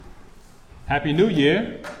Happy New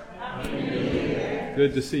Year. Happy New Year.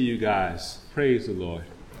 Good to see you guys. Praise the Lord.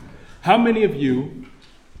 How many of you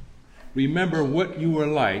remember what you were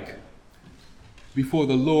like before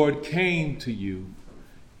the Lord came to you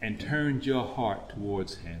and turned your heart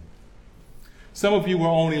towards Him? Some of you were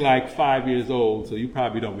only like 5 years old, so you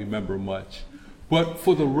probably don't remember much. But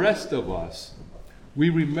for the rest of us, we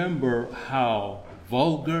remember how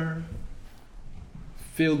vulgar,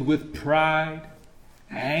 filled with pride,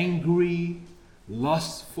 angry,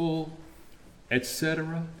 lustful,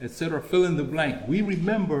 etc., fill in the blank. We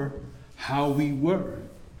remember how we were.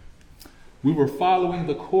 We were following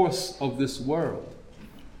the course of this world,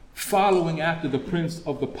 following after the prince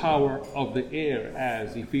of the power of the air,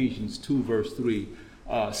 as Ephesians 2 verse 3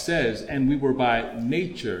 says, and we were by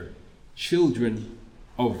nature children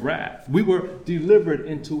of wrath. We were delivered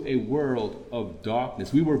into a world of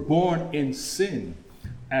darkness. We were born in sin,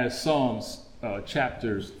 as Psalms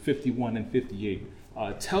chapters 51 and 58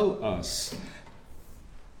 tell us.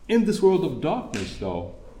 In this world of darkness,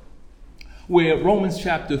 though, where Romans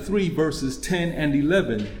chapter 3 verses 10 and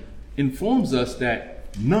 11 informs us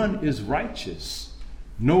that none is righteous,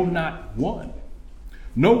 no, not one.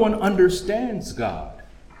 No one understands God.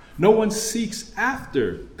 No one seeks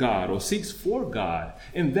after God or seeks for God.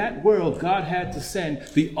 In that world, God had to send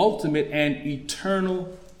the ultimate and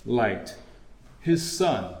eternal light, His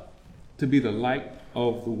Son, to be the light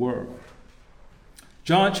of the world.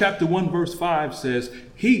 John chapter 1 verse 5 says,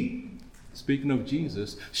 He, speaking of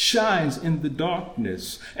Jesus, shines in the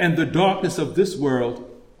darkness, and the darkness of this world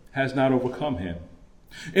has not overcome Him.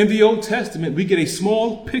 In the Old Testament, we get a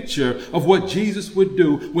small picture of what Jesus would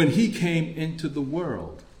do when He came into the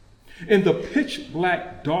world. In the pitch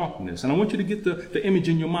black darkness, and I want you to get the image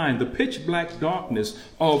in your mind, the pitch black darkness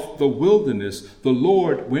of the wilderness, the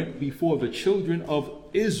Lord went before the children of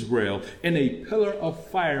Israel in a pillar of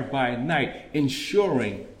fire by night,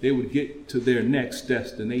 ensuring they would get to their next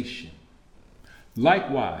destination.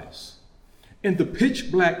 Likewise, in the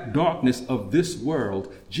pitch black darkness of this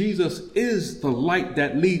world, Jesus is the light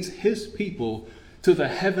that leads His people to the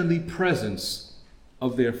heavenly presence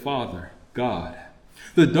of their Father, God.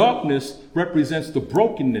 The darkness represents the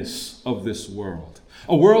brokenness of this world,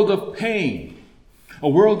 a world of pain, a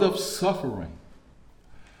world of suffering,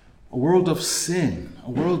 a world of sin, a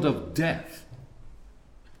world of death.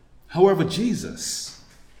 However, Jesus,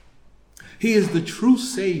 He is the true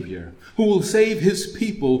Savior who will save His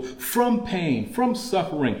people from pain, from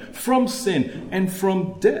suffering, from sin, and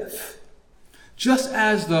from death. Just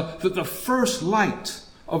as the first light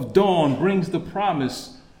of dawn brings the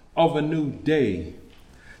promise of a new day,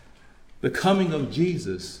 the coming of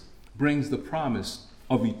Jesus brings the promise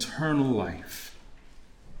of eternal life,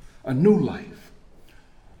 a new life,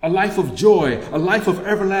 a life of joy, a life of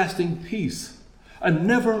everlasting peace, a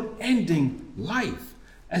never-ending life.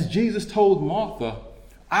 As Jesus told Martha,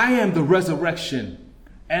 I am the resurrection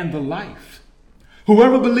and the life.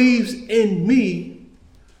 Whoever believes in me,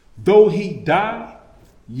 though he die,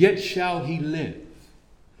 yet shall he live.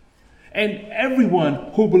 And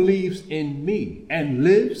everyone who believes in me and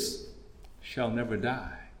lives shall never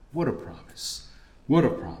die. What a promise. What a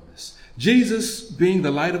promise. Jesus being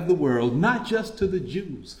the light of the world, not just to the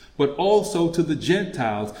Jews, but also to the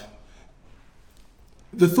Gentiles.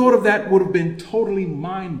 The thought of that would have been totally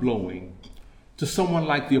mind-blowing to someone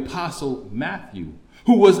like the Apostle Matthew,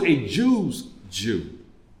 who was a Jew's Jew.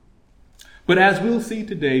 But as we'll see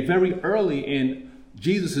today, very early in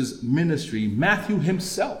Jesus' ministry, Matthew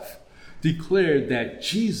himself declared that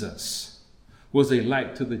Jesus was a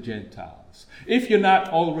light to the Gentiles. If you're not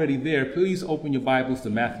already there, please open your Bibles to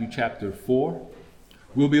Matthew chapter 4.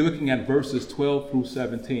 We'll be looking at verses 12 through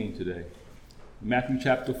 17 today. Matthew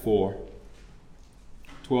chapter 4,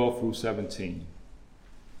 12 through 17.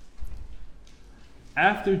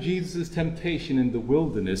 After Jesus' temptation in the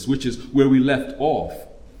wilderness, which is where we left off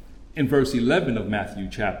in verse 11 of Matthew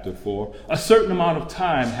chapter 4, a certain amount of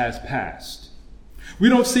time has passed. We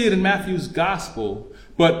don't see it in Matthew's gospel,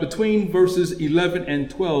 but between verses 11 and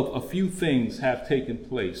 12, a few things have taken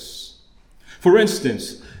place. For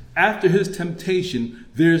instance, after His temptation,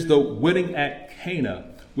 there's the wedding at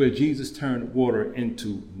Cana, where Jesus turned water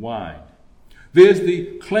into wine. There's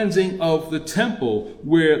the cleansing of the temple,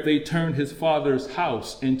 where they turned His Father's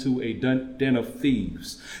house into a den of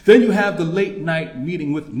thieves. Then you have the late night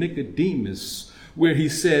meeting with Nicodemus, where He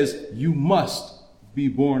says, you must be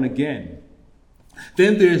born again.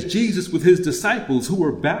 Then there's Jesus with His disciples who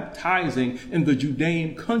were baptizing in the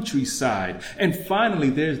Judean countryside. And finally,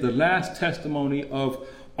 there's the last testimony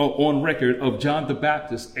on record of John the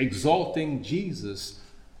Baptist exalting Jesus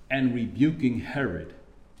and rebuking Herod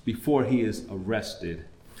before he is arrested.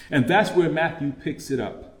 And that's where Matthew picks it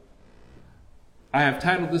up. I have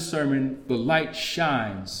titled this sermon, The Light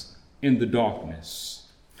Shines in the Darkness.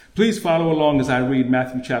 Please follow along as I read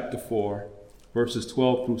Matthew chapter 4, verses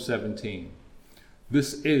 12 through 17.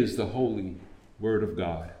 This is the holy word of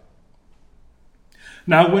God.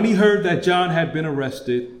 Now, when he heard that John had been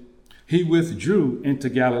arrested, he withdrew into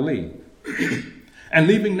Galilee. And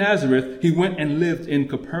leaving Nazareth, he went and lived in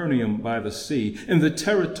Capernaum by the sea, in the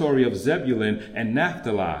territory of Zebulun and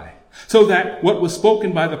Naphtali, so that what was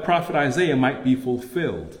spoken by the prophet Isaiah might be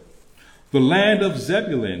fulfilled. The land of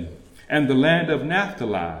Zebulun and the land of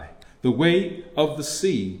Naphtali, the way of the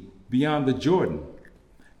sea beyond the Jordan,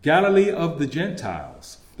 Galilee of the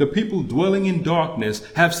Gentiles. The people dwelling in darkness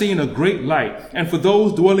have seen a great light, and for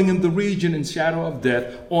those dwelling in the region and shadow of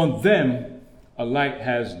death, on them a light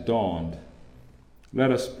has dawned. Let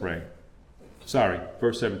us pray.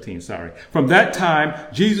 Verse 17. From that time,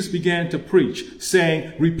 Jesus began to preach,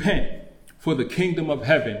 saying, "Repent, for the kingdom of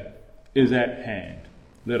heaven is at hand."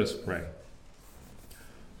 Let us pray.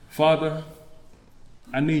 Father,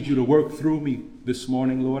 I need you to work through me this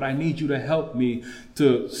morning, Lord. I need you to help me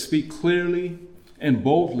to speak clearly and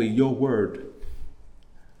boldly your word.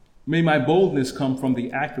 May my boldness come from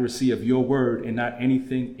the accuracy of your word and not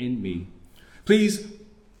anything in me. Please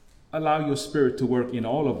allow your spirit to work in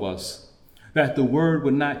all of us, that the word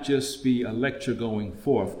would not just be a lecture going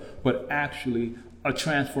forth, but actually a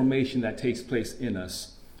transformation that takes place in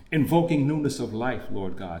us, invoking newness of life,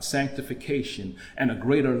 Lord God, sanctification, and a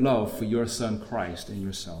greater love for your Son Christ and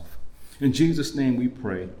yourself. In Jesus' name we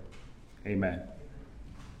pray. Amen.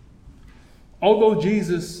 Although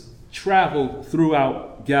Jesus traveled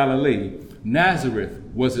throughout Galilee, Nazareth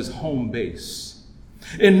was his home base.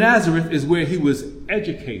 In Nazareth is where he was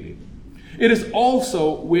educated. It is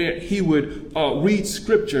also where he would read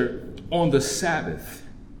scripture on the Sabbath.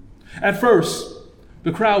 At first,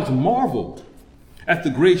 the crowds marveled at the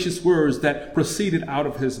gracious words that proceeded out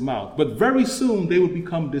of his mouth, but very soon they would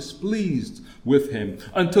become displeased with him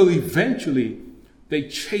until eventually they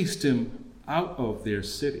chased him out of their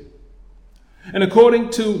city. And according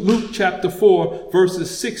to Luke chapter 4,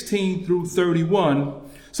 verses 16 through 31,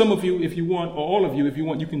 some of you, if you want, or all of you, if you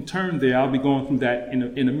want, you can turn there. I'll be going through that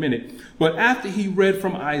in a minute. But after he read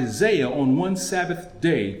from Isaiah on one Sabbath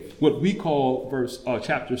day, what we call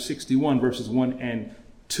chapter 61, verses 1 and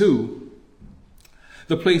 2,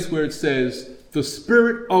 the place where it says, "The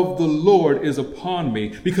Spirit of the Lord is upon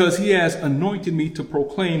me, because he has anointed me to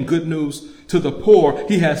proclaim good news to the poor.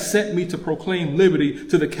 He has sent me to proclaim liberty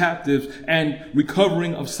to the captives and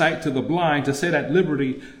recovering of sight to the blind, to set at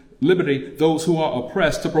liberty those who are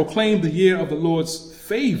oppressed, to proclaim the year of the Lord's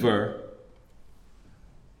favor."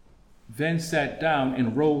 Then sat down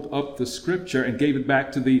and rolled up the scripture and gave it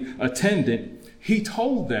back to the attendant. He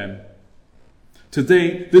told them,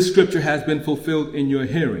 "Today this scripture has been fulfilled in your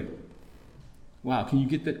hearing." Wow, can you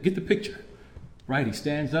get the picture? Right, he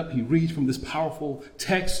stands up, he reads from this powerful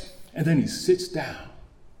text, and then he sits down.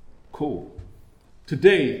 Cool.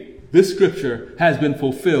 Today this scripture has been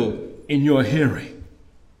fulfilled in your hearing.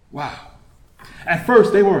 Wow. At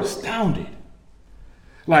first, they were astounded.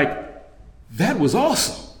 Like, that was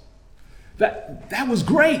awesome. That was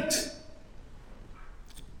great.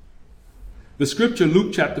 The scripture,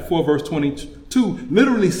 Luke chapter 4, verse 22,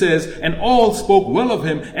 literally says, "And all spoke well of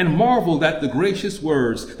him and marveled at the gracious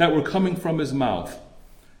words that were coming from his mouth."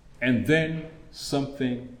 And then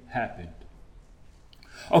something happened.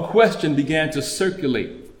 A question began to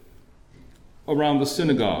circulate around the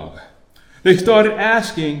synagogue. They started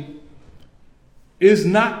asking, "Is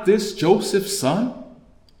not this Joseph's son?"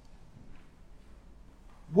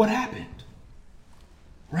 What happened?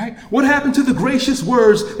 Right? What happened to the gracious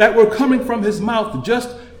words that were coming from his mouth just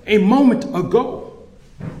a moment ago?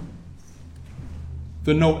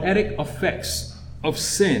 The noetic effects of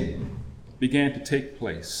sin began to take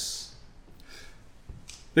place.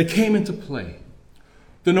 They came into play.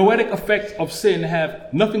 The noetic effects of sin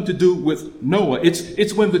have nothing to do with Noah.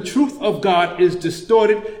 It's when the truth of God is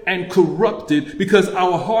distorted and corrupted because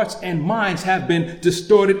our hearts and minds have been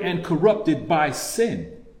distorted and corrupted by sin.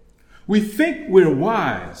 We think we're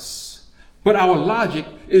wise, but our logic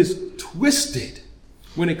is twisted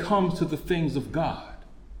when it comes to the things of God.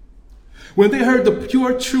 When they heard the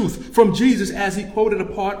pure truth from Jesus as he quoted a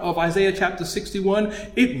part of Isaiah chapter 61,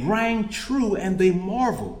 it rang true and they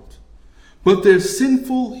marveled. But their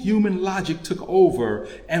sinful human logic took over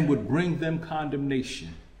and would bring them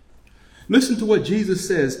condemnation. Listen to what Jesus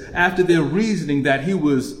says after their reasoning that he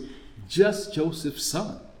was just Joseph's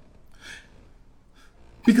son.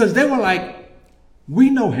 Because they were like, "We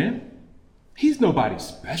know him. He's nobody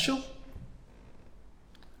special."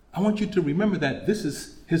 I want you to remember that this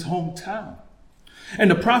is his hometown. And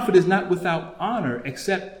the prophet is not without honor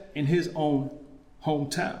except in his own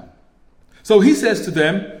hometown. So he says to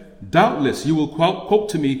them, doubtless you will quote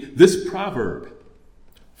to me this proverb,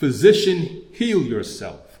 physician, heal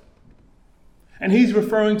yourself. And he's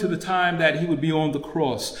referring to the time that he would be on the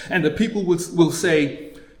cross. And the people will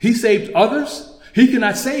say, he saved others, he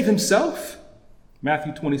cannot save himself.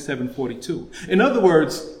 Matthew 27:42. In other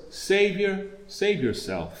words, Savior, save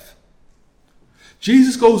yourself.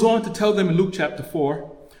 Jesus goes on to tell them in Luke chapter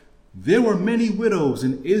 4, there were many widows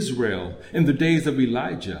in Israel in the days of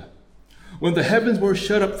Elijah, when the heavens were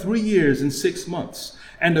shut up 3 years and 6 months,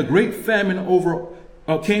 and a great famine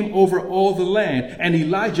came over all the land, and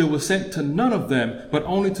Elijah was sent to none of them, but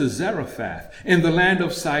only to Zarephath in the land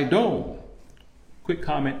of Sidon. Quick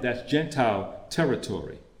comment, that's Gentile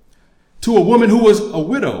territory. To a woman who was a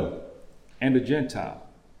widow and a Gentile.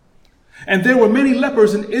 And there were many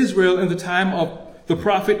lepers in Israel in the time of the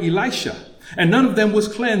prophet Elisha, and none of them was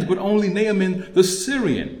cleansed, but only Naaman the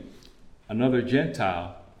Syrian, another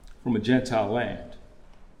Gentile from a Gentile land.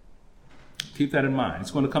 Keep that in mind.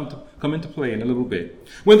 It's going to come into play in a little bit.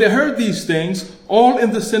 When they heard these things, all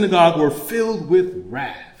in the synagogue were filled with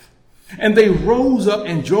wrath. And they rose up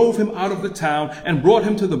and drove him out of the town and brought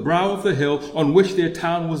him to the brow of the hill on which their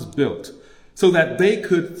town was built, so that they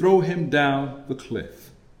could throw him down the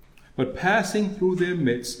cliff. But passing through their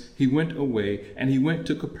midst, he went away, and he went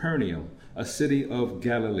to Capernaum, a city of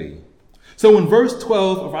Galilee. So in verse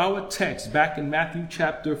 12 of our text back in Matthew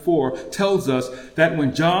chapter 4 tells us that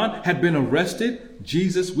when John had been arrested,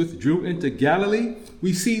 Jesus withdrew into Galilee.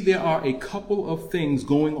 We see there are a couple of things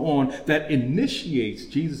going on that initiates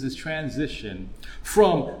Jesus' transition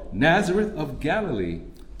from Nazareth of Galilee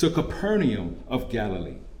to Capernaum of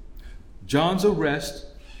Galilee. John's arrest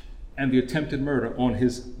and the attempted murder on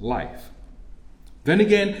his life. Then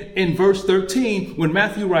again, in verse 13, when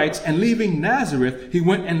Matthew writes, and leaving Nazareth, he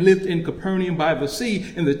went and lived in Capernaum by the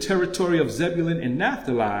sea in the territory of Zebulun and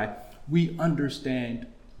Naphtali, we understand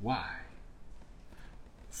why.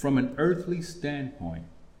 From an earthly standpoint,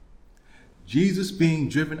 Jesus being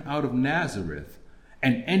driven out of Nazareth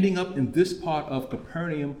and ending up in this part of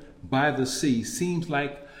Capernaum by the sea seems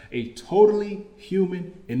like a totally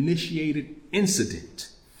human-initiated incident.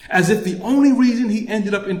 As if the only reason he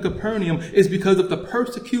ended up in Capernaum is because of the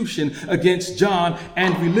persecution against John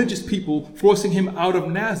and religious people forcing him out of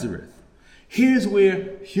Nazareth. Here's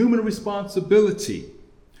where human responsibility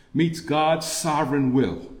meets God's sovereign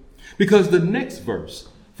will. Because the next verse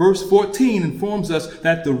 14, informs us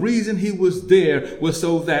that the reason he was there was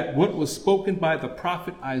so that what was spoken by the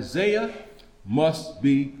prophet Isaiah must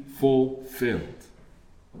be fulfilled.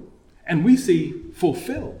 And we see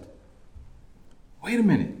fulfilled. Wait a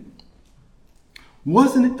minute.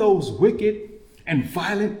 Wasn't it those wicked and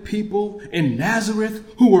violent people in Nazareth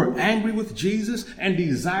who were angry with Jesus and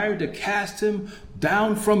desired to cast him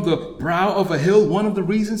down from the brow of a hill, one of the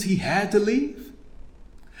reasons he had to leave?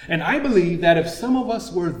 And I believe that if some of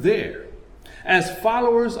us were there as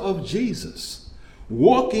followers of Jesus,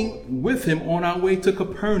 walking with him on our way to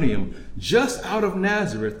Capernaum, just out of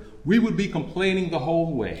Nazareth, we would be complaining the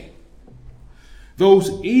whole way.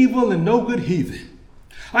 Those evil and no good heathen,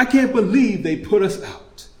 I can't believe they put us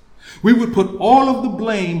out. We would put all of the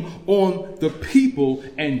blame on the people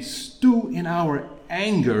and stew in our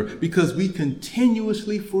anger because we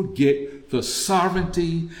continuously forget the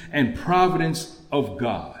sovereignty and providence of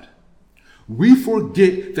God. We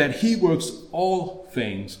forget that he works all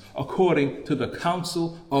things according to the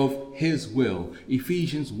counsel of his will.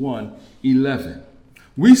 Ephesians 1:11.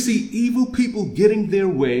 We see evil people getting their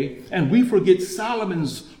way, and we forget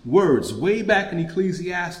Solomon's words way back in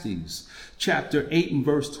Ecclesiastes chapter 8 and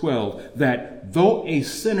verse 12, that though a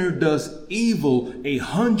sinner does evil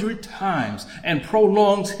 100 times and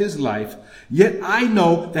prolongs his life, yet I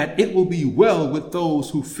know that it will be well with those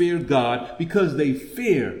who fear God because they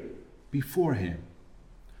fear before him.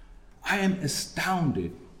 I am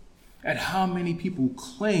astounded at how many people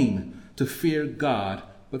claim to fear God,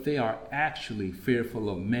 but they are actually fearful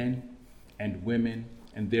of men and women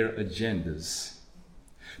and their agendas.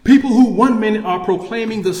 People who one minute are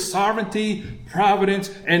proclaiming the sovereignty, providence,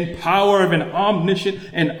 and power of an omniscient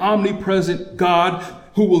and omnipresent God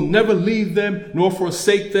who will never leave them nor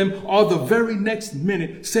forsake them, are the very next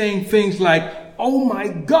minute saying things like, oh my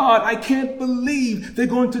God, I can't believe they're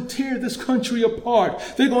going to tear this country apart.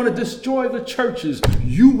 They're going to destroy the churches.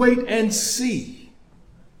 You wait and see.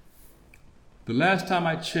 The last time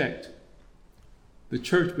I checked, the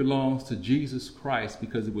church belongs to Jesus Christ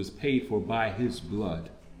because it was paid for by his blood.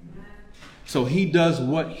 So he does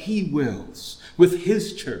what he wills with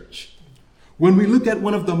his church. When we look at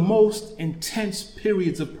one of the most intense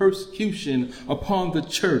periods of persecution upon the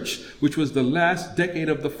church, which was the last decade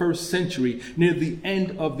of the first century, near the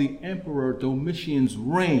end of the Emperor Domitian's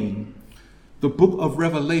reign, the book of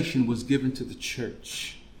Revelation was given to the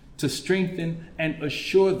church to strengthen and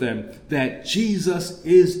assure them that Jesus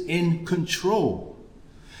is in control.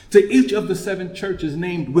 To each of the 7 churches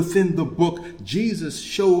named within the book, Jesus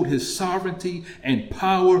showed his sovereignty and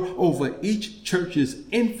power over each church's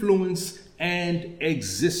influence and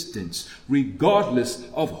existence, regardless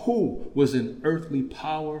of who was in earthly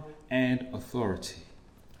power and authority.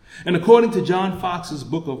 And according to John Fox's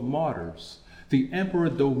Book of Martyrs, the Emperor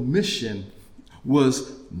Domitian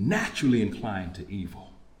was naturally inclined to evil.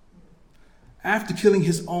 After killing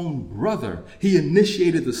his own brother, he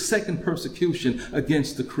initiated the second persecution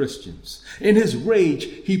against the Christians. In his rage,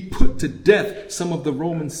 he put to death some of the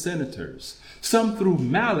Roman senators, some through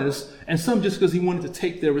malice and some just because he wanted to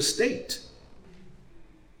take their estate.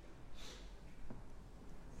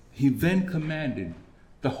 He then commanded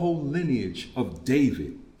the whole lineage of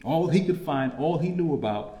David, all he could find, all he knew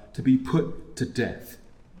about, to be put to death.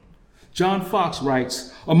 John Fox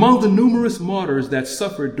writes, among the numerous martyrs that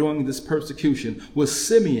suffered during this persecution was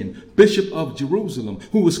Simeon, Bishop of Jerusalem,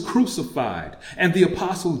 who was crucified, and the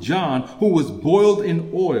Apostle John, who was boiled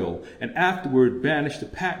in oil and afterward banished to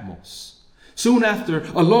Patmos. Soon after,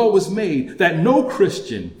 a law was made that no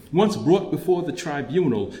Christian, once brought before the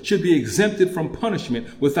tribunal, should be exempted from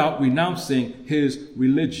punishment without renouncing his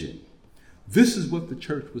religion. This is what the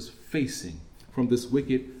church was facing from this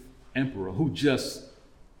wicked emperor who just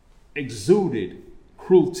exuded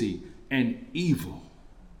cruelty and evil.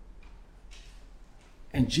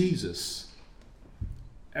 And Jesus,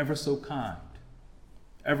 ever so kind,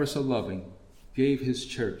 ever so loving, gave his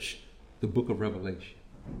church the book of Revelation.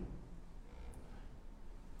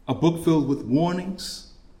 A book filled with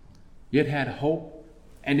warnings, yet had hope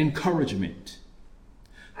and encouragement.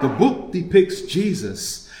 The book depicts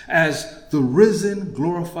Jesus as the risen,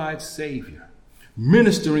 glorified Savior,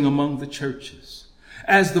 ministering among the churches,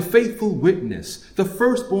 as the faithful witness, the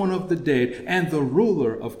firstborn of the dead, and the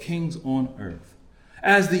ruler of kings on earth,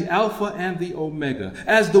 as the Alpha and the Omega,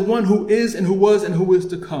 as the one who is and who was and who is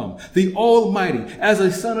to come, the Almighty, as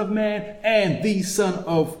a Son of Man and the Son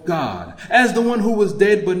of God, as the one who was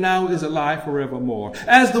dead but now is alive forevermore,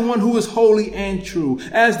 as the one who is holy and true,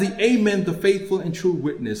 as the Amen, the faithful and true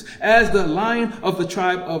witness, as the Lion of the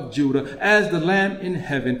tribe of Judah, as the Lamb in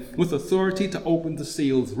heaven, with authority to open the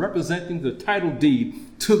seals, representing the title deed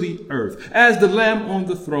to the earth, as the Lamb on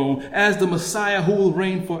the throne, as the Messiah who will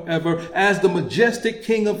reign forever, as the majestic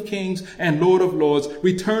King of kings and Lord of lords,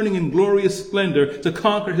 returning in glorious splendor to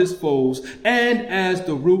conquer his foes, and as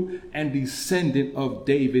the root and descendant of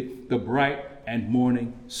David, the bright and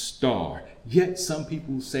morning star. Yet some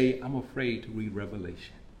people say, I'm afraid to read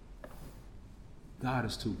Revelation. God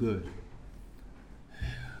is too good.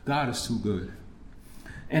 God is too good.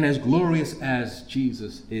 And as glorious as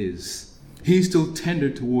Jesus is, he's still tender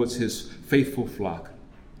towards his faithful flock.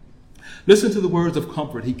 Listen to the words of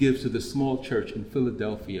comfort he gives to the small church in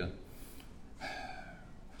Philadelphia,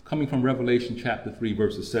 coming from Revelation chapter 3,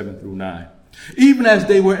 verses 7 through 9. Even as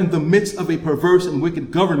they were in the midst of a perverse and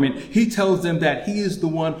wicked government, he tells them that he is the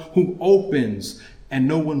one who opens and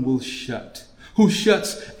no one will shut, who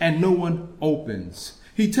shuts and no one opens.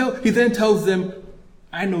 He then tells them,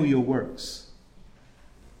 I know your works.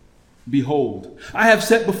 Behold, I have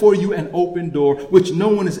set before you an open door, which no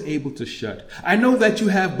one is able to shut. I know that you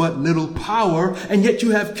have but little power, and yet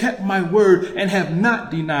you have kept my word and have not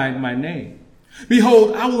denied my name.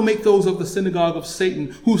 Behold, I will make those of the synagogue of Satan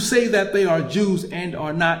who say that they are Jews and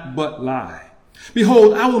are not, but lie.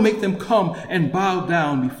 Behold, I will make them come and bow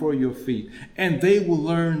down before your feet, and they will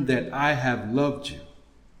learn that I have loved you.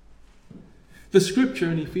 The scripture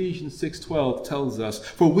in Ephesians 6:12 tells us,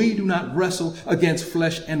 for we do not wrestle against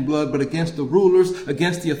flesh and blood, but against the rulers,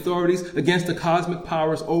 against the authorities, against the cosmic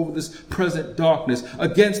powers over this present darkness,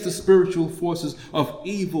 against the spiritual forces of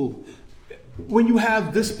evil. When you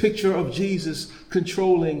have this picture of Jesus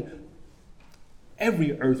controlling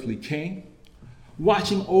every earthly king,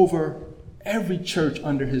 watching over every church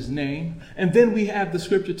under his name, and then we have the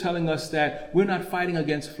scripture telling us that we're not fighting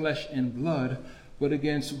against flesh and blood, but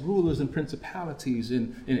against rulers and principalities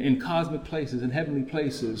in cosmic places and heavenly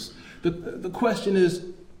places. The question is,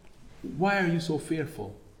 why are you so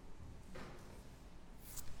fearful?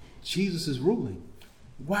 Jesus is ruling.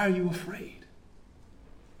 Why are you afraid?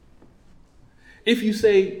 If you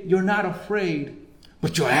say you're not afraid,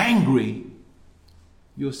 but you're angry,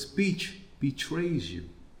 your speech betrays you.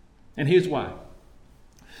 And here's why.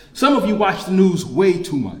 Some of you watch the news way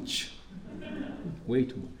too much. Way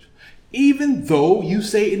too much. even though you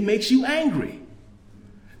say it makes you angry.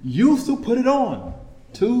 You still put it on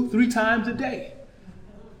 2-3 times a day.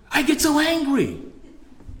 I get so angry.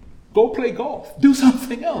 Go play golf. Do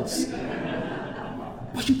something else.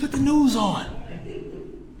 But you put the news on.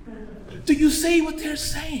 Do you see what they're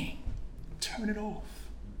saying? Turn it off.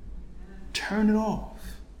 Turn it off.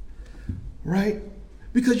 Right?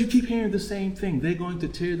 Because you keep hearing the same thing. They're going to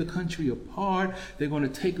tear the country apart. They're going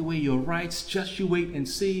to take away your rights. Just you wait and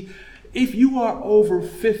see. If you are over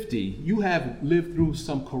 50, you have lived through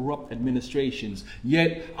some corrupt administrations.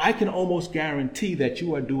 Yet I can almost guarantee that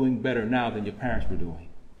you are doing better now than your parents were doing.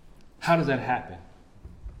 How does that happen?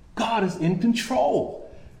 God is in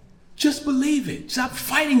control. Just believe it. Stop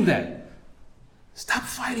fighting that. Stop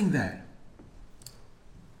fighting that.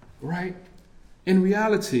 Right? In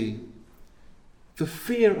reality, the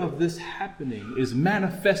fear of this happening is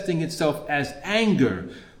manifesting itself as anger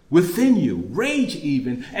within you, rage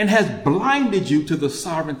even, and has blinded you to the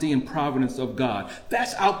sovereignty and providence of God.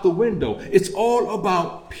 That's out the window. It's all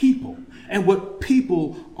about people and what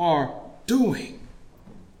people are doing.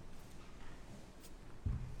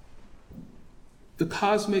 The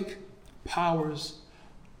cosmic powers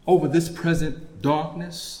over this present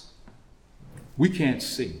darkness, we can't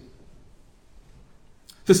see.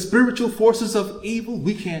 The spiritual forces of evil,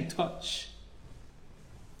 we can't touch.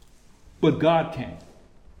 But God can.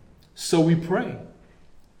 So we pray.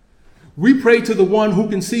 We pray to the one who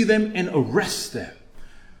can see them and arrest them,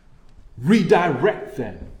 redirect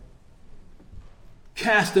them,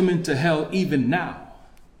 cast them into hell even now,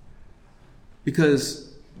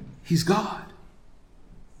 because he's God.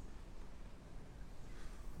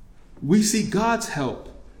 We see God's help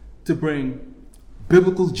to bring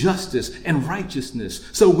biblical justice and righteousness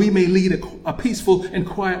so we may lead a peaceful and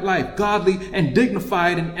quiet life, godly and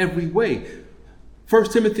dignified in every way.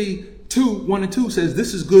 1 Timothy 2:1-2 says,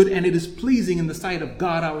 this is good and it is pleasing in the sight of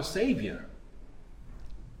God our Savior.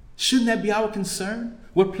 Shouldn't that be our concern?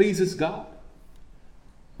 What pleases God?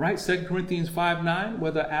 Right? 2 Corinthians 5:9,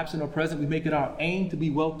 whether absent or present, we make it our aim to be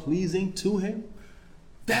well-pleasing to him.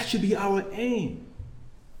 That should be our aim.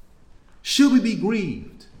 Should we be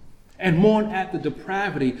grieved and mourn at the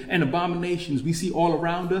depravity and abominations we see all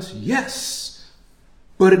around us? Yes.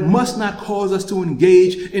 But it must not cause us to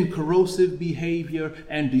engage in corrosive behavior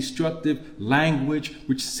and destructive language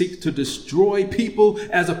which seeks to destroy people,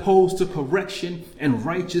 as opposed to correction and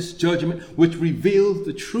righteous judgment which reveals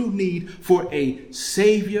the true need for a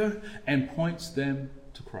Savior and points them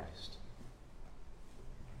to Christ.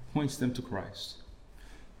 Points them to Christ.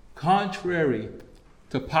 Contrary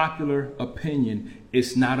to popular opinion,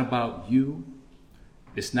 it's not about you.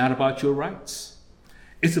 It's not about your rights.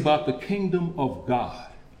 It's about the kingdom of God.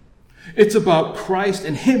 It's about Christ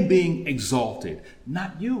and him being exalted,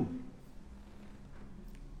 not you.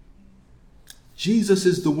 Jesus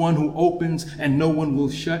is the one who opens and no one will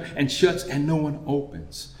shut, and shuts and no one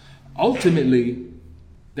opens. Ultimately,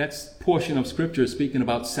 that portion of scripture is speaking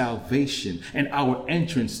about salvation and our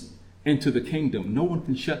entrance into the kingdom. No one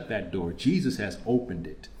can shut that door. Jesus has opened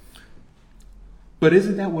it. But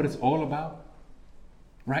isn't that what it's all about?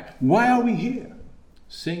 Right? Why are we here?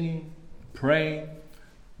 Singing, praying,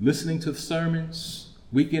 listening to sermons,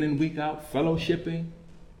 week in and week out, fellowshipping.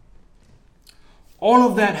 All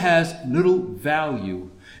of that has little value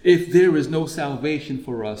if there is no salvation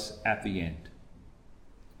for us at the end.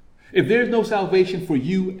 If there's no salvation for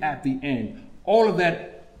you at the end, all of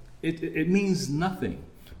that, it means nothing.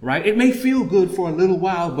 Right? It may feel good for a little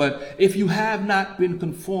while, but if you have not been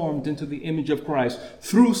conformed into the image of Christ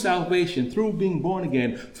through salvation, through being born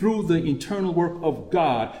again, through the eternal work of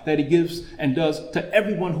God that he gives and does to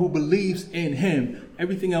everyone who believes in him,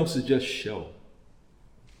 everything else is just show.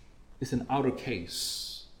 It's an outer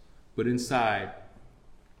case, but inside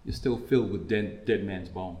you're still filled with dead man's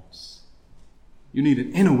bones. You need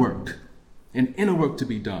an inner work to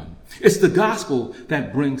be done. It's the gospel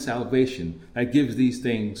that brings salvation, that gives these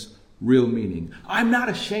things real meaning. I'm not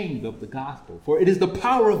ashamed of the gospel, for it is the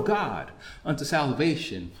power of God unto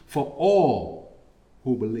salvation for all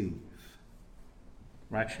who believe.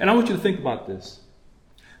 Right? And I want you to think about this.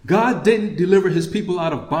 God didn't deliver his people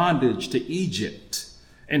out of bondage to Egypt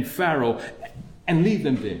and Pharaoh and leave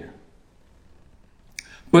them there.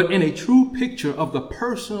 But in a true picture of the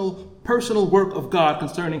personal work of God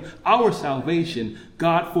concerning our salvation,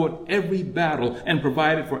 God fought every battle and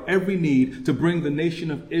provided for every need to bring the nation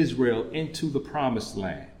of Israel into the promised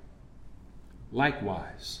land.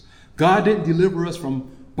 Likewise, God didn't deliver us from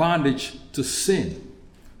bondage to sin,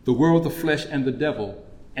 the world, the flesh, and the devil,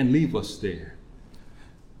 and leave us there.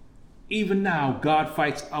 Even now, God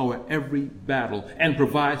fights our every battle and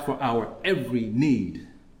provides for our every need.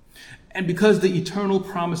 and because the eternal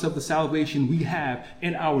promise of the salvation we have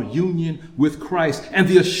in our union with Christ and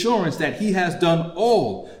the assurance that he has done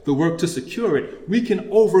all the work to secure it, we can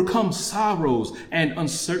overcome sorrows and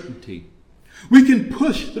uncertainty. We can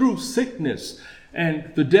push through sickness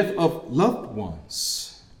and the death of loved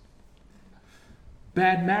ones,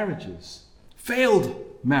 bad marriages,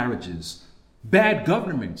 failed marriages, bad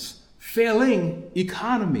governments, failing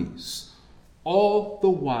economies, all the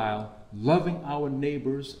while loving our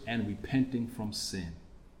neighbors and repenting from sin.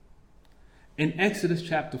 In Exodus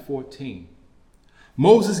chapter 14,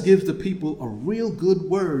 Moses gives the people a real good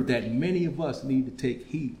word that many of us need to take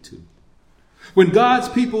heed to. When God's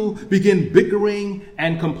people begin bickering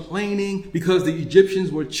and complaining because the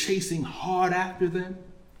Egyptians were chasing hard after them,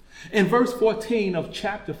 in verse 14 of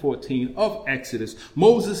chapter 14 of Exodus,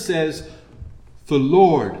 Moses says, "The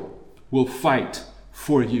Lord will fight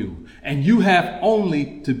for you, and you have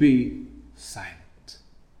only to be silent."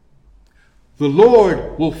 The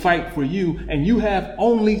Lord will fight for you, and you have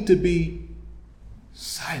only to be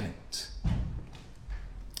silent.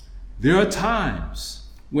 There are times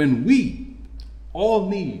when we all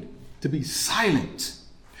need to be silent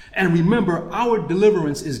and remember our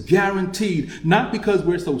deliverance is guaranteed, not because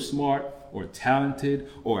we're so smart or talented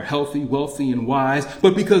or healthy, wealthy, and wise,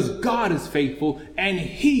 but because God is faithful and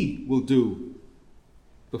he will do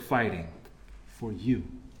the fighting for you.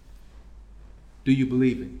 Do you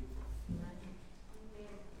believe it?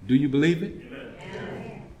 Do you believe it?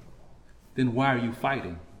 Amen. Then why are you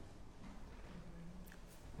fighting?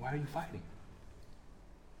 Why are you fighting?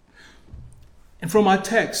 And from our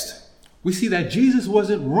text, we see that Jesus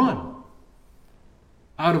wasn't run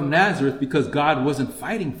out of Nazareth because God wasn't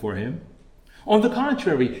fighting for him. On the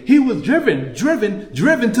contrary, he was driven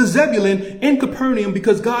to Zebulun in Capernaum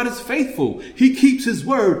because God is faithful. He keeps his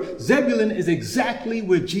word. Zebulun is exactly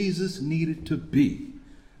where Jesus needed to be,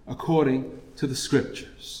 according to the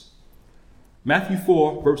scriptures. Matthew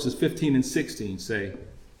 4, verses 15 and 16 say,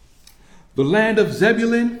 "The land of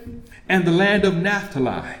Zebulun and the land of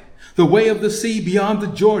Naphtali, the way of the sea beyond the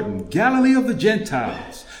Jordan, Galilee of the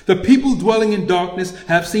Gentiles. The people dwelling in darkness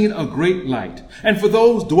have seen a great light. And for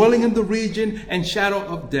those dwelling in the region and shadow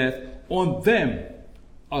of death, on them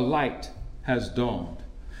a light has dawned."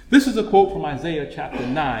 This is a quote from Isaiah chapter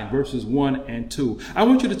 9, verses 1 and 2. I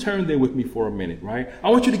want you to turn there with me for a minute, right? I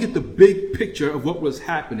want you to get the big picture of what was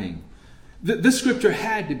happening. This scripture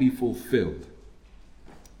had to be fulfilled.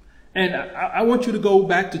 And I want you to go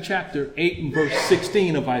back to chapter 8 and verse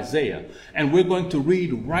 16 of Isaiah. And we're going to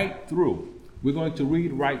read right through. We're going to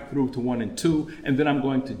read right through to 1 and 2. And then I'm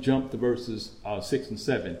going to jump to verses 6 and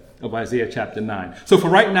 7 of Isaiah chapter 9. So for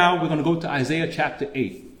right now, we're going to go to Isaiah chapter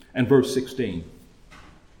 8 and verse 16.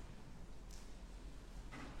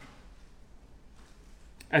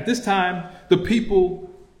 At this time, the people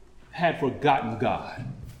had forgotten God.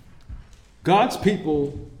 God's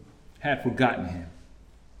people had forgotten him.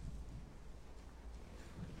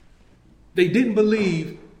 They didn't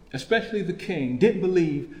believe, especially the king, didn't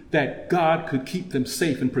believe that God could keep them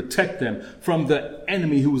safe and protect them from the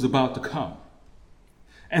enemy who was about to come.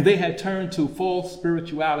 And they had turned to false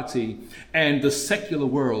spirituality and the secular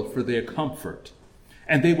world for their comfort.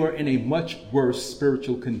 And they were in a much worse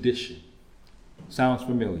spiritual condition. Sounds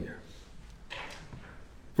familiar.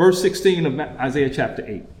 Verse 16 of Isaiah chapter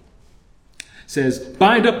 8 says,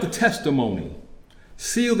 "Bind up the testimony,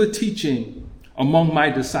 seal the teaching among my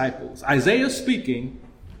disciples." Isaiah speaking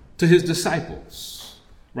to his disciples,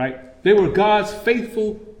 right? They were God's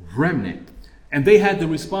faithful remnant, and they had the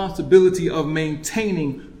responsibility of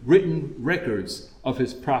maintaining written records of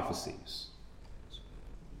his prophecies.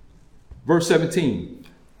 Verse 17,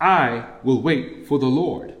 "I will wait for the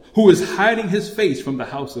Lord, who is hiding his face from the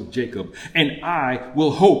house of Jacob, and I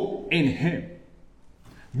will hope in him.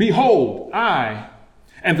 Behold, I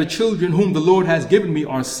and the children whom the Lord has given me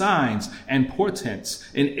are signs and portents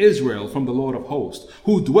in Israel from the Lord of hosts,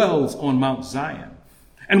 who dwells on Mount Zion.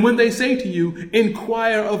 And when they say to you,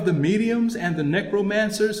 'Inquire of the mediums and the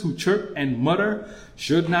necromancers who chirp and mutter,'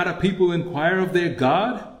 should not a people inquire of their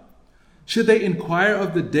God? Should they inquire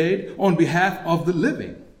of the dead on behalf of the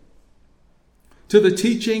living? To the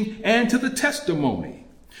teaching and to the testimony.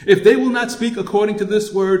 If they will not speak according to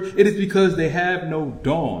this word, it is because they have no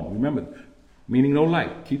dawn." Remember, meaning no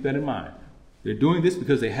light. Keep that in mind. They're doing this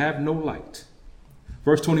because they have no light.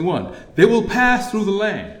 Verse 21, "They will pass through the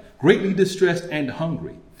land, greatly distressed and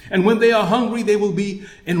hungry. And when they are hungry, they will be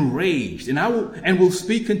enraged, and will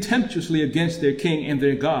speak contemptuously against their king and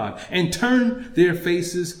their God, and turn their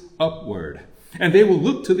faces upward. And they will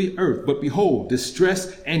look to the earth, but behold,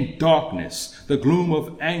 distress and darkness, the gloom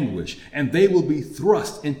of anguish, and they will be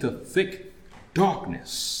thrust into thick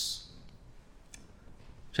darkness."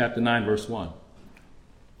 chapter 9, verse 1.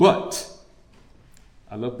 But,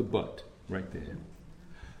 I love the but right there.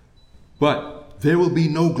 But there will be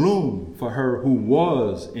no gloom for her who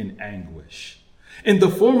was in anguish. In the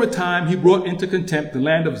former time he brought into contempt the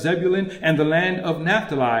land of Zebulun and the land of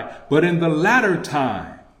Naphtali, but in the latter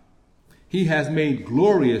time he has made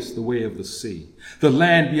glorious the way of the sea, the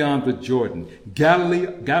land beyond the Jordan,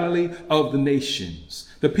 Galilee of the nations.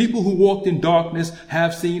 The people who walked in darkness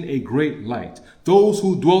have seen a great light. Those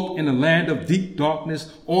who dwelt in a land of deep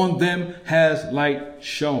darkness, on them has light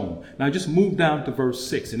shone. Now just move down to verse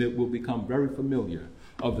 6 and it will become very familiar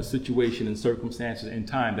of the situation and circumstances and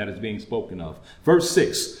time that is being spoken of. Verse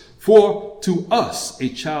 6, for to us a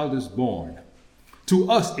child is born, to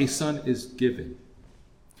us a son is given,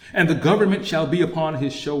 and the government shall be upon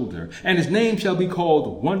his shoulder, and his name shall be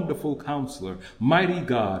called Wonderful Counselor, Mighty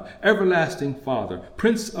God, Everlasting Father,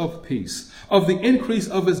 Prince of Peace. Of the increase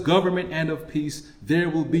of his government and of peace there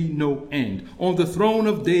will be no end, on the throne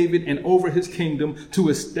of David and over his kingdom, to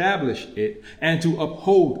establish it and to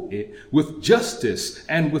uphold it with justice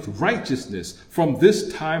and with righteousness from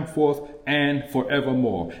this time forth and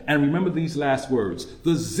forevermore. And remember these last words,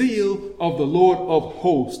 the zeal of the Lord of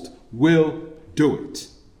hosts will do it.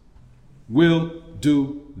 Will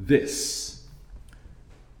do this.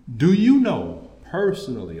 Do you know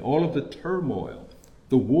personally all of the turmoil,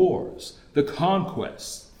 the wars, the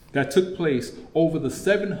conquests that took place over the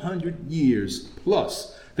 700 years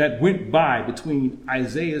plus that went by between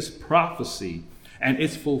Isaiah's prophecy and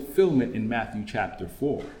its fulfillment in Matthew chapter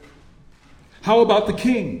 4? How about the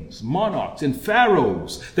kings, monarchs, and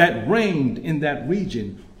pharaohs that reigned in that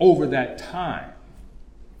region over that time?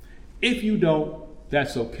 If you don't,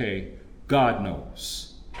 that's okay. God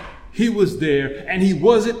knows. He was there, and he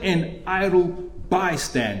wasn't an idle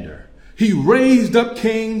bystander. He raised up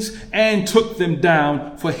kings and took them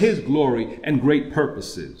down for his glory and great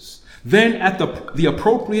purposes. Then at the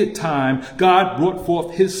appropriate time, God brought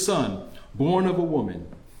forth his son, born of a woman.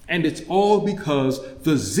 And it's all because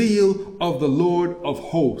the zeal of the Lord of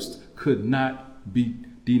hosts could not be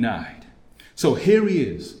denied. So here he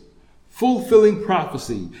is, fulfilling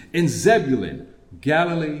prophecy in Zebulun,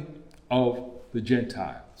 Galilee of the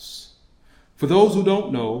Gentiles. For those who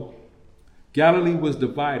don't know, Galilee was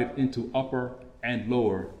divided into Upper and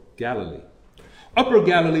Lower Galilee. Upper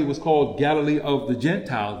Galilee was called Galilee of the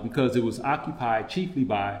Gentiles because it was occupied chiefly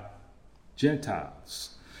by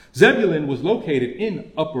Gentiles. Zebulun was located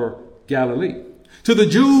in Upper Galilee. To the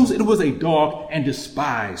Jews, it was a dark and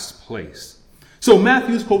despised place. So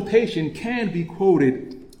Matthew's quotation can be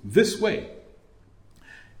quoted this way.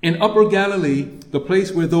 In Upper Galilee, the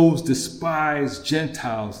place where those despised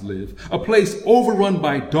Gentiles live, a place overrun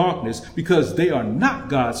by darkness because they are not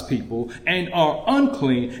God's people and are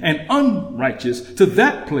unclean and unrighteous, to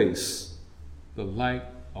that place, the light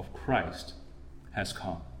of Christ has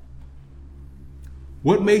come.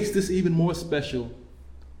 What makes this even more special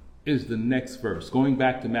is the next verse, going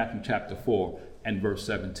back to Matthew chapter 4 and verse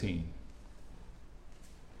 17.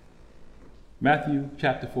 Matthew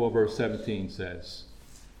chapter 4, verse 17 says,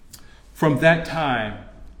 from that time,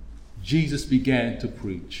 Jesus began to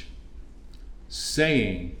preach,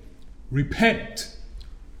 saying, repent,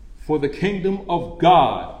 for the kingdom of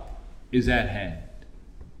God is at hand.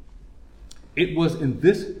 It was in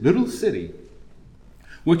this little city,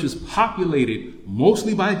 which was populated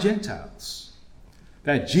mostly by Gentiles,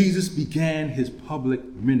 that Jesus began his public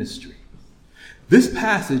ministry. This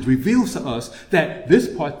passage reveals to us that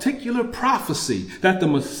this particular prophecy that the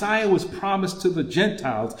Messiah was promised to the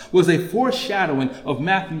Gentiles was a foreshadowing of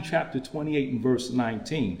Matthew chapter 28 and verse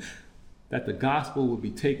 19, that the gospel would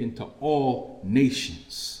be taken to all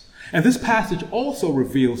nations. And this passage also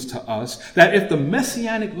reveals to us that if the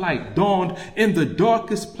messianic light dawned in the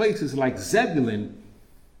darkest places like Zebulun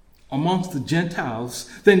amongst the Gentiles,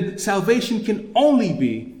 then salvation can only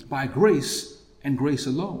be by grace and grace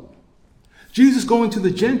alone. Jesus going to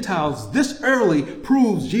the Gentiles this early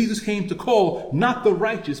proves Jesus came to call not the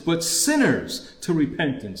righteous, but sinners to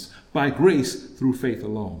repentance by grace through faith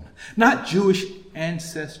alone. Not Jewish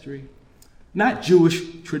ancestry, not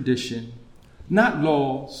Jewish tradition, not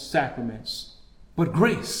laws, sacraments, but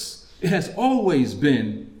grace. It has always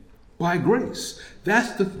been by grace.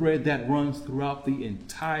 That's the thread that runs throughout the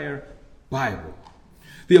entire Bible.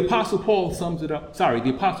 The Apostle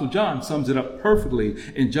John sums it up perfectly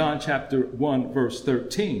in John chapter 1, verse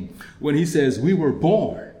 13, when he says, we were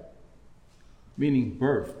born, meaning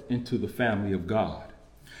birthed into the family of God,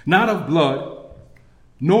 not of blood,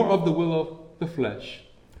 nor of the will of the flesh,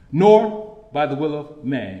 nor by the will of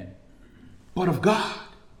man, but of God.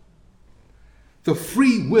 The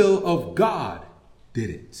free will of God did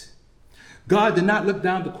it. God did not look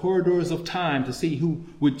down the corridors of time to see who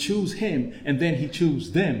would choose him and then he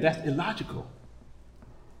choose them. That's illogical.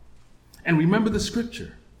 And remember the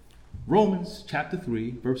scripture, Romans chapter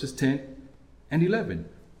 3, verses 10 and 11.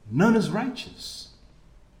 None is righteous.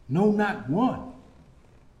 No, not one.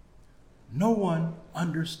 No one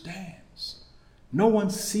understands. No one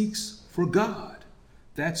seeks for God.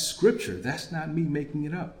 That's scripture. That's not me making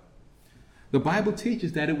it up. The Bible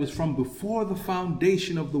teaches that it was from before the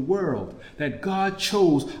foundation of the world that God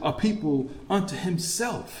chose a people unto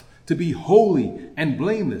himself to be holy and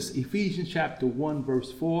blameless. Ephesians chapter 1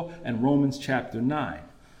 verse 4 and Romans chapter 9.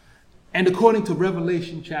 And according to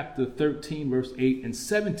Revelation chapter 13 verse 8 and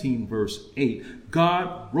 17 verse 8,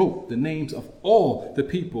 God wrote the names of all the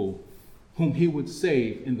people whom he would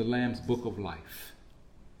save in the Lamb's book of life.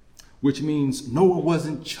 Which means Noah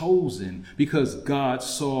wasn't chosen because God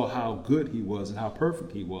saw how good he was and how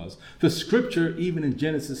perfect he was. The scripture, even in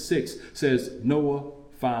Genesis 6, says Noah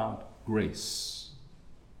found grace.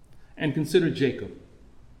 And consider Jacob.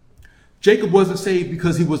 Jacob wasn't saved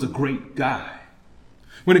because he was a great guy.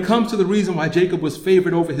 When it comes to the reason why Jacob was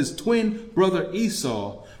favored over his twin brother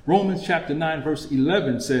Esau, Romans chapter 9 verse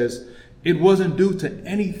 11 says, it wasn't due to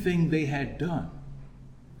anything they had done,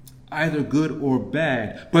 either good or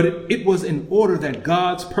bad, but it was in order that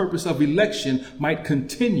God's purpose of election might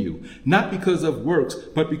continue, not because of works,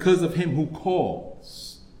 but because of him who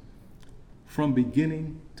calls. From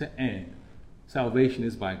beginning to end, salvation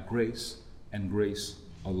is by grace and grace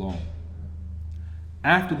alone.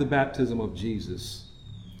 After the baptism of Jesus,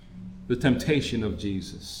 the temptation of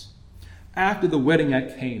Jesus, after the wedding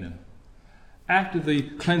at Cana, after the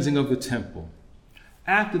cleansing of the temple,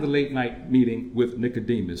 after the late night meeting with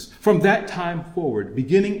Nicodemus, from that time forward,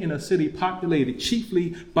 beginning in a city populated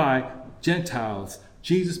chiefly by Gentiles,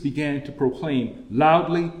 Jesus began to proclaim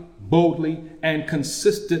loudly, boldly, and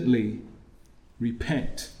consistently,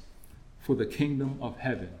 repent, for the kingdom of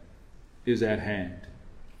heaven is at hand.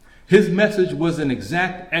 His message was an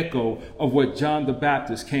exact echo of what John the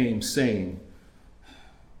Baptist came saying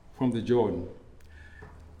from the Jordan.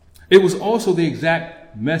 It was also the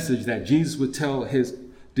exact message that Jesus would tell his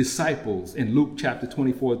disciples in Luke chapter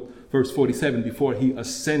 24, verse 47, before he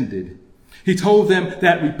ascended. He told them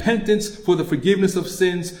that repentance for the forgiveness of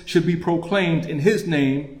sins should be proclaimed in his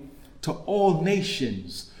name to all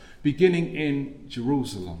nations, beginning in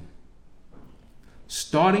Jerusalem.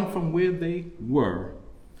 Starting from where they were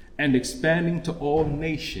and expanding to all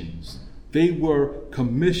nations, they were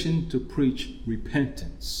commissioned to preach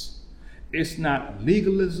repentance. It's not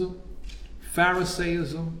legalism,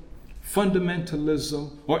 Pharisaism,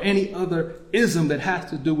 fundamentalism, or any other ism that has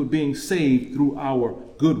to do with being saved through our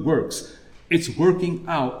good works. It's working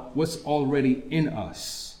out what's already in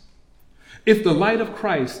us. If the light of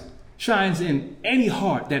Christ shines in any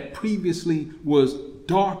heart that previously was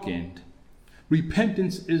darkened,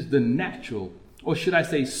 repentance is the natural, or should I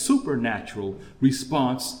say supernatural,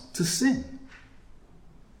 response to sin.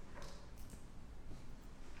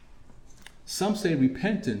 Some say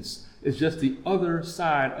repentance is just the other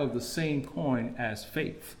side of the same coin as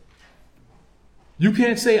faith. You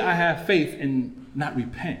can't say I have faith and not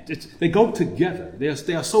repent. They go together.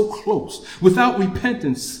 They are so close. Without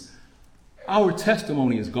repentance, our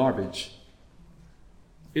testimony is garbage.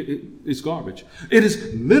 It's garbage. It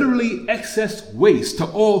is literally excess waste to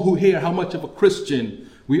all who hear how much of a Christian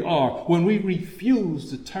we are when we refuse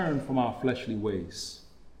to turn from our fleshly ways.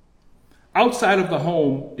 Outside of the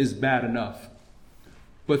home is bad enough.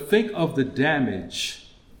 But think of the damage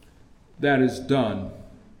that is done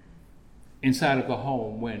inside of the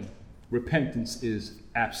home when repentance is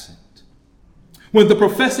absent. When the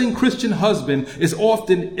professing Christian husband is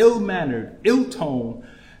often ill-mannered, ill-toned,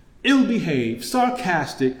 ill-behaved,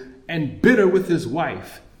 sarcastic, and bitter with his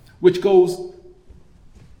wife, which goes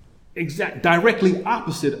directly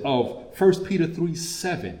opposite of 1 Peter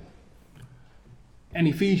 3:7 and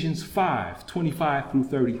Ephesians 5:25 through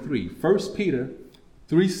 33. 1 Peter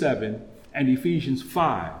 3:7 and Ephesians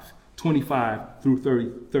 5:25 through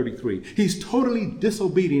 33. He's totally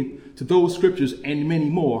disobedient to those scriptures and many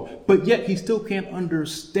more, but yet he still can't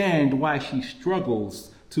understand why she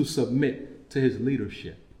struggles to submit to his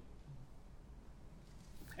leadership.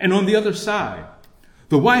 And on the other side,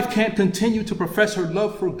 the wife can't continue to profess her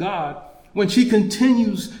love for God when she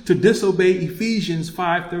continues to disobey Ephesians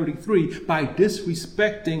 5:33 by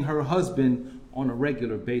disrespecting her husband on a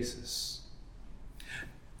regular basis.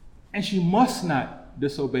 And she must not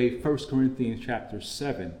disobey 1 Corinthians chapter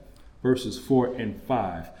 7, verses 4 and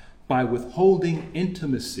 5, by withholding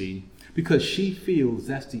intimacy because she feels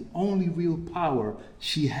that's the only real power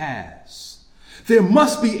she has. There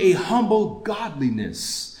must be a humble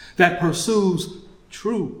godliness that pursues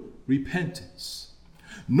true repentance.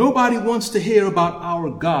 Nobody wants to hear about our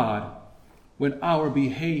God when our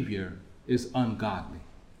behavior is ungodly.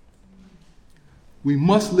 We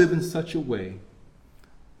must live in such a way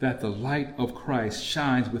that the light of Christ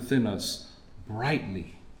shines within us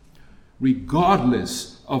brightly,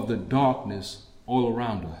 regardless of the darkness all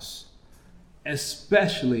around us,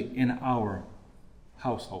 especially in our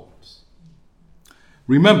households.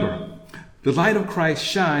 Remember, the light of Christ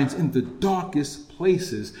shines in the darkest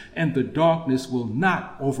places, and the darkness will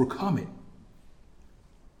not overcome it.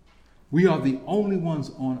 We are the only ones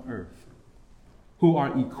on earth who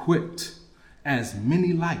are equipped as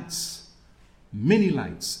many lights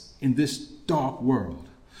in this dark world.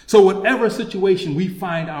 So whatever situation we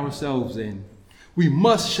find ourselves in, we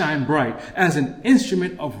must shine bright as an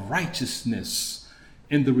instrument of righteousness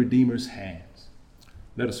in the Redeemer's hands.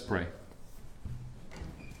 Let us pray.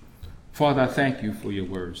 Father, I thank you for your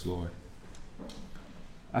words, Lord.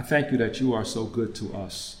 I thank you that you are so good to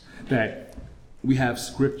us, that we have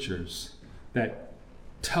scriptures that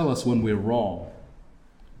tell us when we're wrong.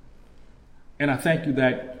 And I thank you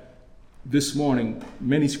that this morning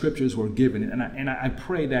many scriptures were given, and I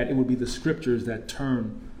pray that it would be the scriptures that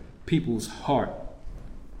turn people's heart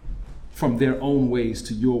from their own ways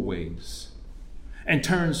to your ways, and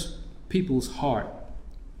turns people's heart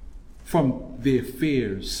from their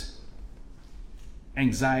fears,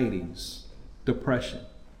 anxieties, depression,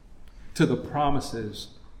 to the promises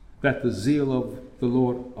that the zeal of the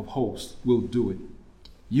Lord of hosts will do it.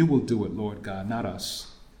 You will do it, Lord God, not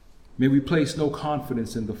us. May we place no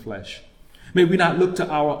confidence in the flesh. May we not look to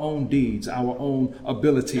our own deeds, our own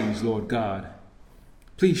abilities, Lord God.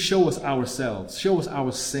 Please show us ourselves, show us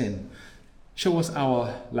our sin, show us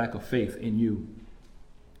our lack of faith in you.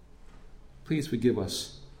 Please forgive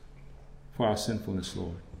us for our sinfulness,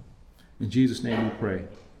 Lord. In Jesus' name we pray.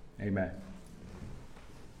 Amen.